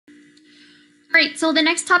All right, so the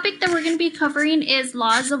next topic that we're going to be covering is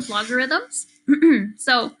laws of logarithms.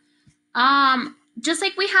 So, just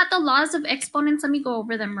like we had the laws of exponents, let me go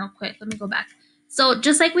over them real quick. Let me go back. So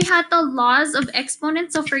just like we had the laws of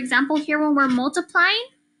exponents, so for example, here when we're multiplying,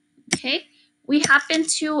 okay, we happen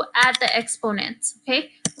to add the exponents,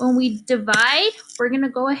 okay? When we divide, we're going to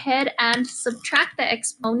go ahead and subtract the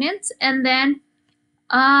exponents, and then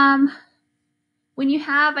when you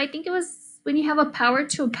have, I think it was when you have a power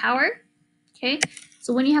to a power, okay?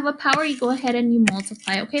 So when you have a power, you go ahead and you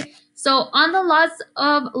multiply, okay? So on the laws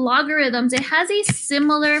of logarithms, it has a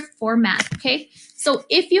similar format, okay? So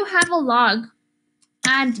if you have a log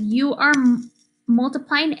and you are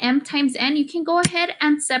multiplying m times n, you can go ahead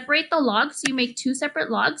and separate the logs. So you make two separate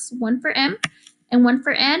logs, one for m and one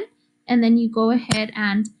for n, and then you go ahead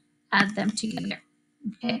and add them together,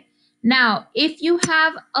 okay? Now, if you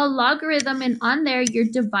have a logarithm and on there you're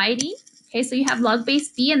dividing, okay, so you have log base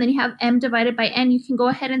b and then you have m divided by n, you can go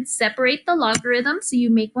ahead and separate the logarithm. So you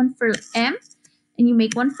make one for m and you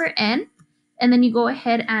make one for n, and then you go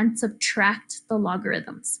ahead and subtract the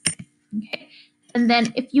logarithms, okay? And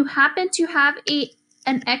then if you happen to have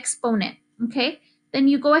an exponent, okay, then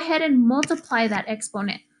you go ahead and multiply that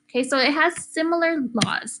exponent, okay? So it has similar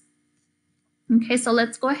laws. Okay, so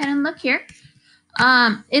let's go ahead and look here.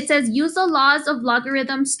 It says use the laws of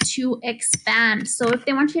logarithms to expand. So if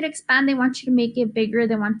they want you to expand, they want you to make it bigger,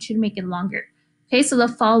 they want you to make it longer. Okay, so the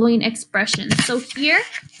following expressions. So here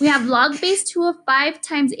we have log base 2 of 5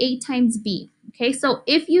 times a times b. Okay, so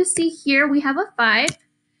if you see here, we have a 5,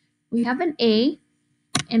 we have an a,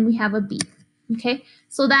 and we have a b. Okay,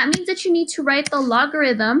 so that means that you need to write the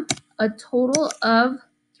logarithm a total of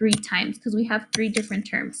 3 times because we have 3 different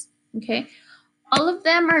terms. Okay, all of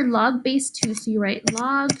them are log base 2. So you write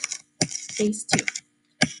log base 2,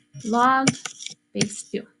 log base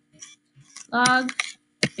 2, log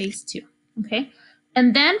base 2. Okay,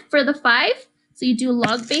 and then for the 5, so you do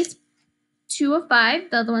log base 2 of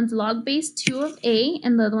 5, the other one's log base 2 of a,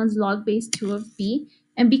 and the other one's log base 2 of b.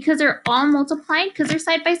 And because they're all multiplying, because they're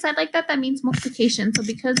side by side like that, that means multiplication. So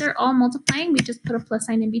because they're all multiplying, we just put a plus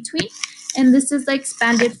sign in between. And this is the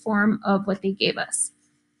expanded form of what they gave us.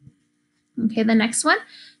 Okay, the next one.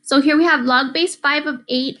 So here we have log base 5 of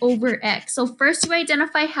 8 over x. So first you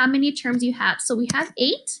identify how many terms you have. So we have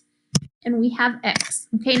 8 and we have x.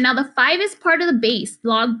 Okay, now the 5 is part of the base,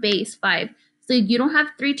 log base 5. So you don't have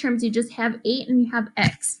 3 terms, you just have 8 and you have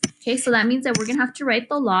x. Okay, so that means that we're going to have to write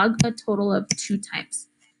the log a total of 2 times.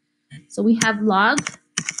 So we have log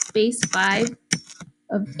base 5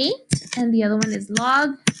 of 8, and the other one is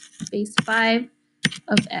log base 5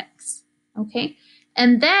 of x. Okay,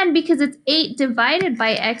 and then because it's 8 divided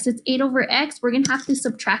by x, it's 8 over x, we're going to have to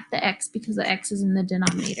subtract the x because the x is in the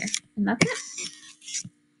denominator. And that's it.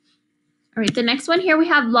 All right, the next one here, we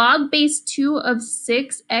have log base 2 of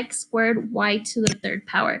 6x squared y to the 3rd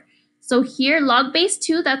power. So here, log base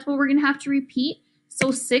 2, that's what we're going to have to repeat.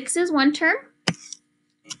 So 6 is one term.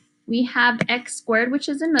 We have x squared, which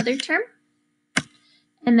is another term.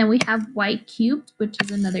 And then we have y cubed, which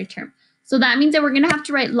is another term. So that means that we're going to have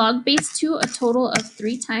to write log base 2 a total of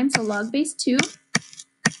 3 times. So log base 2,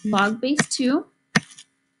 log base 2,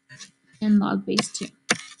 and log base 2.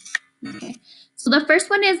 Okay. So the first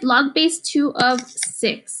one is log base 2 of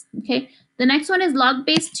 6, okay? The next one is log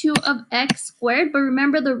base 2 of x squared, but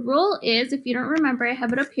remember the rule is, if you don't remember, I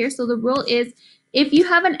have it up here, so the rule is if you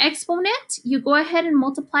have an exponent, you go ahead and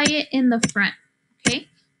multiply it in the front, okay?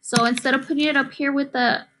 So instead of putting it up here with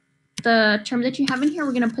the term that you have in here,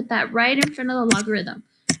 we're going to put that right in front of the logarithm.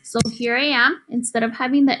 So here I am, instead of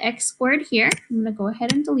having the x squared here, I'm going to go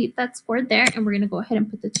ahead and delete that squared there, and we're going to go ahead and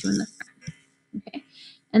put the 2 in the front, okay?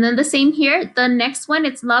 And then the same here, the next one,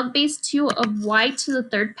 it's log base 2 of y to the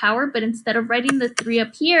 3rd power, but instead of writing the 3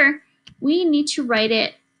 up here, we need to write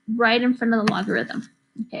it right in front of the logarithm,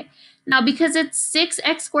 okay? Now, because it's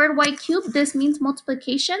 6x squared y cubed, this means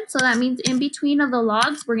multiplication, so that means in between of the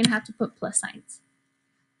logs, we're going to have to put plus signs.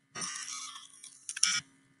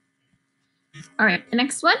 All right, the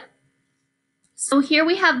next one. So here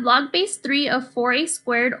we have log base 3 of 4a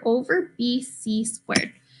squared over bc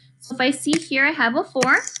squared. So if I see here, I have a 4,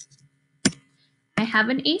 I have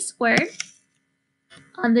an a squared,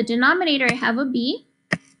 on the denominator I have a b,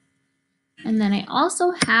 and then I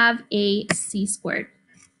also have a c squared.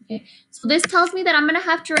 Okay, so this tells me that I'm going to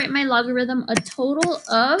have to write my logarithm a total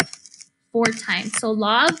of 4 times. So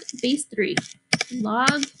log base 3,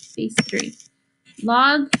 log base 3,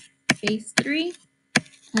 log base 3,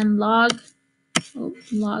 and log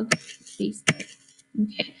base 3.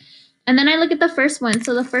 Okay. And then I look at the first one.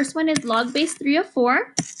 So the first one is log base 3 of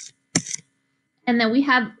 4. And then we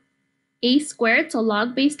have a squared, so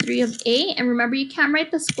log base 3 of a. And remember, you can't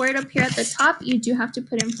write the squared up here at the top. You do have to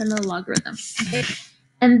put it in front of the logarithm. Okay.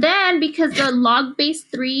 And then because the log base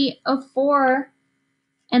 3 of 4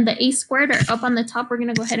 and the a squared are up on the top, we're going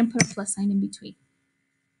to go ahead and put a plus sign in between.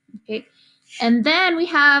 Okay. And then we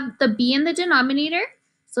have the b in the denominator.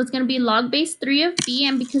 So it's going to be log base 3 of b.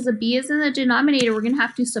 And because the b is in the denominator, we're going to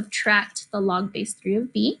have to subtract the log base 3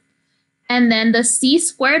 of b. And then the c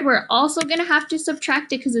squared, we're also going to have to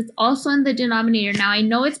subtract it because it's also in the denominator. Now, I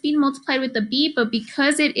know it's being multiplied with the b, but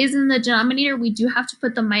because it is in the denominator, we do have to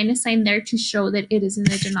put the minus sign there to show that it is in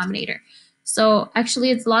the denominator. So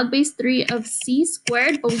actually, it's log base 3 of c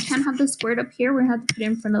squared, but we can't have the squared up here. We're going to have to put it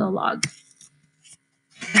in front of the log.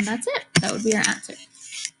 And that's it. That would be our answer.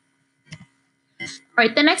 All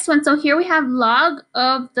right, the next one. So here we have log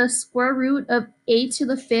of the square root of a to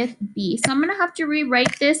the 5th b. So I'm going to have to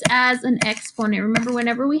rewrite this as an exponent. Remember,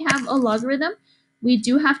 whenever we have a logarithm, we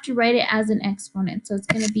do have to write it as an exponent. So it's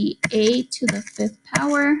going to be a to the 5th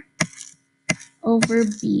power over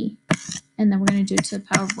b. And then we're going to do it to the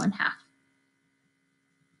power of 1/2.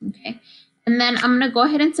 Okay. And then I'm going to go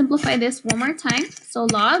ahead and simplify this one more time. So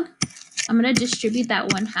log, I'm going to distribute that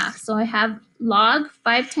 1/2. So I have log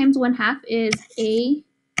 5 times 1/2 is a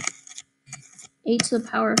to the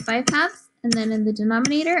power of 5/2. And then in the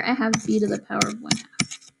denominator, I have b to the power of 1/2.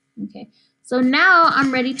 Okay. So now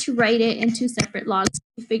I'm ready to write it into separate logs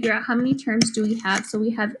to figure out how many terms do we have. So we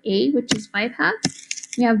have a, which is 5/2.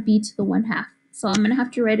 We have b to the 1/2. So I'm going to have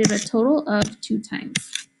to write it a total of 2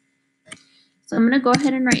 times. So I'm going to go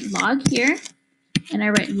ahead and write log here, and I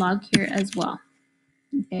write log here as well.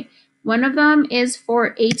 Okay. One of them is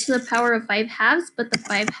for a to the power of 5/2, but the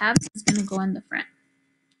 5/2 is going to go in the front.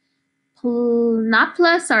 Not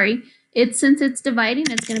plus, sorry. Since it's dividing,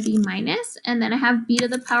 it's going to be minus, and then I have b to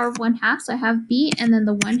the power of 1/2, so I have b, and then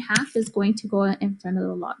the 1/2 is going to go in front of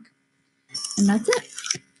the log. And that's it.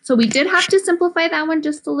 So we did have to simplify that one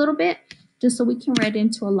just a little bit, just so we can write it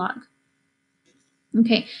into a log.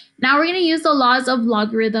 Okay, now we're going to use the laws of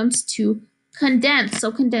logarithms to condense. So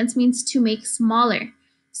condense means to make smaller.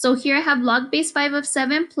 So here I have log base 5 of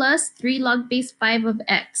 7 plus 3 log base 5 of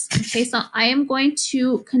x. Okay, so I am going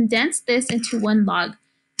to condense this into one log.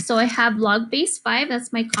 So I have log base 5,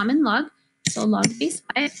 that's my common log. So log base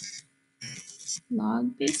 5.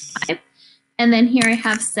 And then here I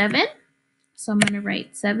have 7. So I'm going to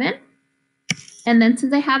write 7. And then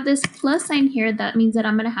since I have this plus sign here, that means that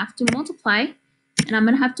I'm going to have to multiply. And I'm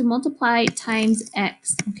going to have to multiply times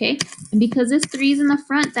x, okay? And because this 3 is in the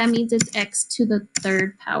front, that means it's x to the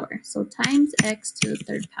 3rd power. So times x to the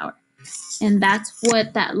 3rd power. And that's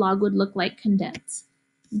what that log would look like condensed.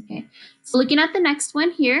 Okay, so looking at the next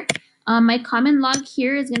one here, my common log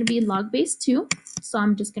here is going to be log base 2. So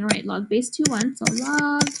I'm just going to write log base 2 1. So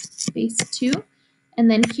log base 2. And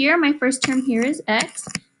then here, my first term here is x.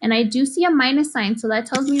 And I do see a minus sign, so that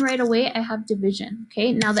tells me right away I have division.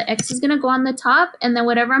 Okay, now the x is going to go on the top, and then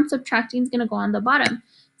whatever I'm subtracting is going to go on the bottom.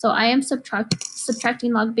 So I am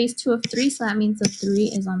subtracting log base 2 of 3, so that means the 3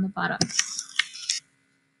 is on the bottom.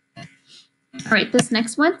 All right, this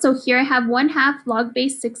next one. So here I have 1/2 log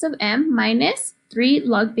base 6 of m minus 3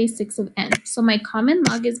 log base 6 of n. So my common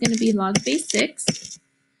log is going to be log base 6.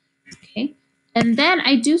 Okay. And then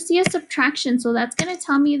I do see a subtraction, so that's going to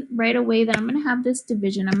tell me right away that I'm going to have this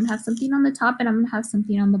division. I'm going to have something on the top and I'm going to have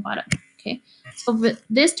something on the bottom. Okay, so for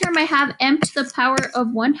this term I have m to the power of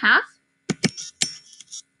 1/2.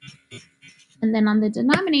 And then on the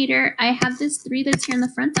denominator, I have this 3 that's here in the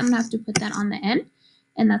front, so I'm going to have to put that on the end.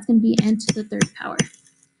 And that's going to be n to the 3rd power.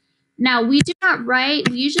 Now, we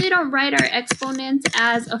usually don't write our exponents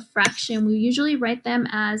as a fraction. We usually write them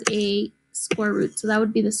as a square root. So that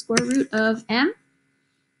would be the square root of m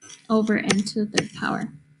over n to the 3rd power.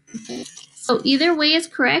 Okay. So either way is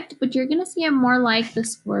correct, but you're going to see it more like the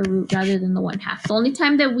square root rather than the 1/2. The only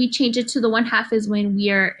time that we change it to the 1/2 is when we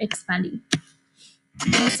are expanding.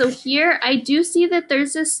 Okay, so here I do see that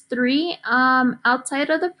there's this 3 outside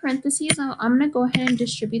of the parentheses. I'm going to go ahead and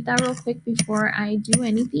distribute that real quick before I do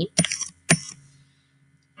anything.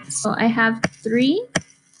 So I have 3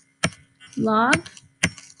 log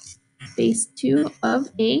base 2 of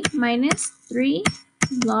a minus 3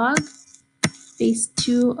 log base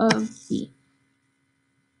 2 of b.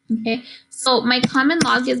 Okay, so my common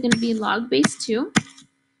log is going to be log base 2.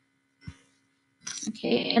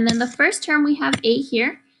 Okay, and then the first term we have a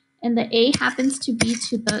here, and the a happens to be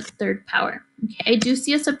to the 3rd power. Okay, I do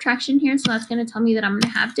see a subtraction here, so that's going to tell me that I'm going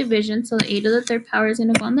to have division. So the a to the 3rd power is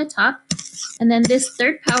going to go on the top, and then this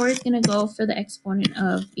 3rd power is going to go for the exponent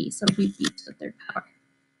of b, so it'll be b to the 3rd power.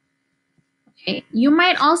 Okay, you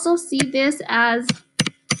might also see this as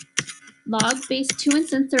log base 2, and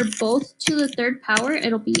since they're both to the third power,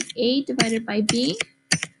 it'll be a divided by b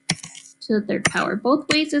to the third power. Both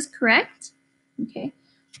ways is correct, okay?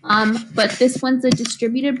 But this one's a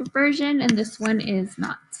distributed version, and this one is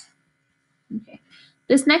not. Okay.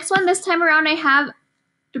 This next one, this time around, I have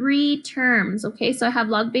 3 terms, okay? So I have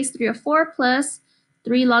log base 3 of 4 plus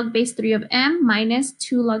 3 log base 3 of m minus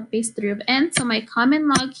 2 log base 3 of n. So my common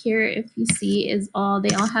log here, if you see, is they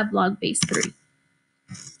all have log base 3.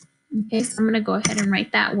 Okay, so I'm going to go ahead and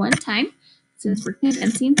write that one time since we're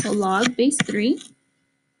condensing. So log base 3.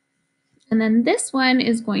 And then this one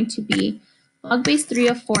is going to be log base 3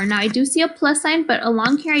 of 4. Now I do see a plus sign, but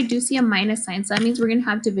along here I do see a minus sign. So that means we're going to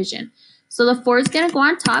have division. So the 4 is going to go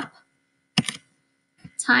on top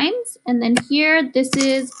times, and then here this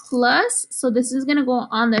is plus. So this is going to go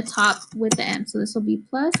on the top with the m. So this will be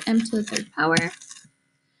plus m to the third power.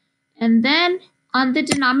 And then on the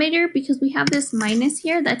denominator, because we have this minus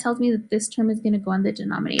here, that tells me that this term is going to go on the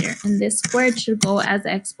denominator. And this squared should go as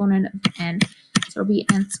the exponent of n. So it'll be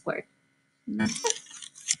n squared.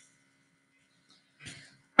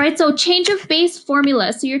 All right, so change of base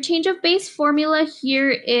formula. So your change of base formula here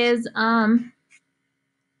is,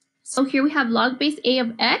 so here we have log base a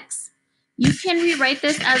of x. You can rewrite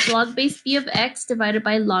this as log base b of x divided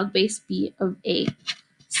by log base b of a.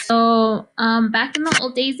 So back in the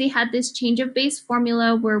old days, they had this change of base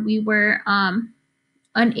formula where we were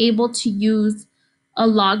unable to use a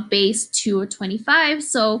log base to a 25.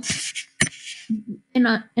 So in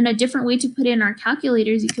a different way to put it in our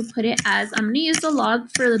calculators, you could put it as, I'm going to use the log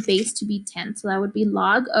for the base to be 10. So that would be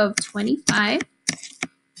log of 25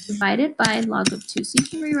 divided by log of 2. So you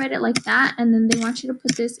can rewrite it like that. And then they want you to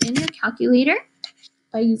put this in your calculator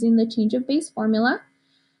by using the change of base formula.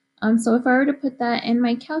 So if I were to put that in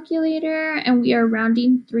my calculator, and we are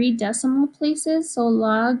rounding 3 decimal places, so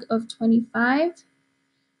log of 25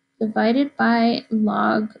 divided by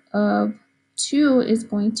log of 2 is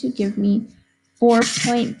going to give me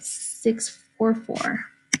 4.644.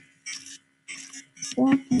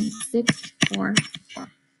 4.644.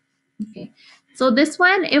 Okay, so this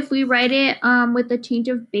one, if we write it with the change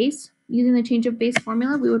of base, using the change of base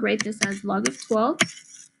formula, we would write this as log of 12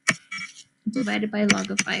 divided by log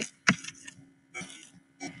of 5.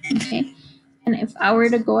 Okay, and if I were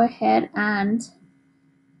to go ahead and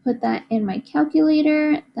put that in my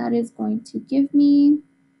calculator, that is going to give me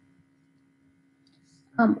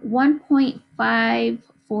 1.544.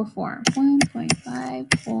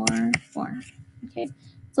 1.544. Okay,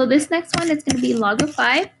 so this next one is going to be log of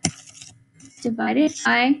 5 divided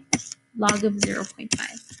by log of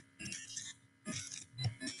 0.5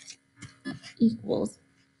 equals,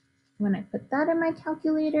 when I put that in my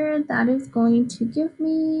calculator, that is going to give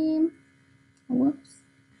me, whoops,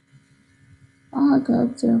 log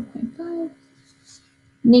of 0.5,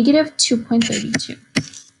 negative 2.32.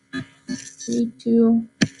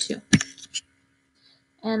 322.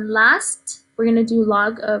 And last, we're going to do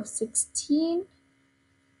log of 16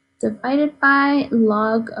 divided by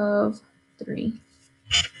log of 3.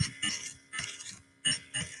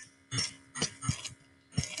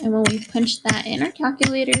 And when we punch that in our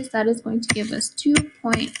calculators, that is going to give us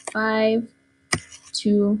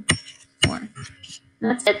 2.524.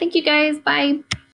 That's it. Thank you guys. Bye.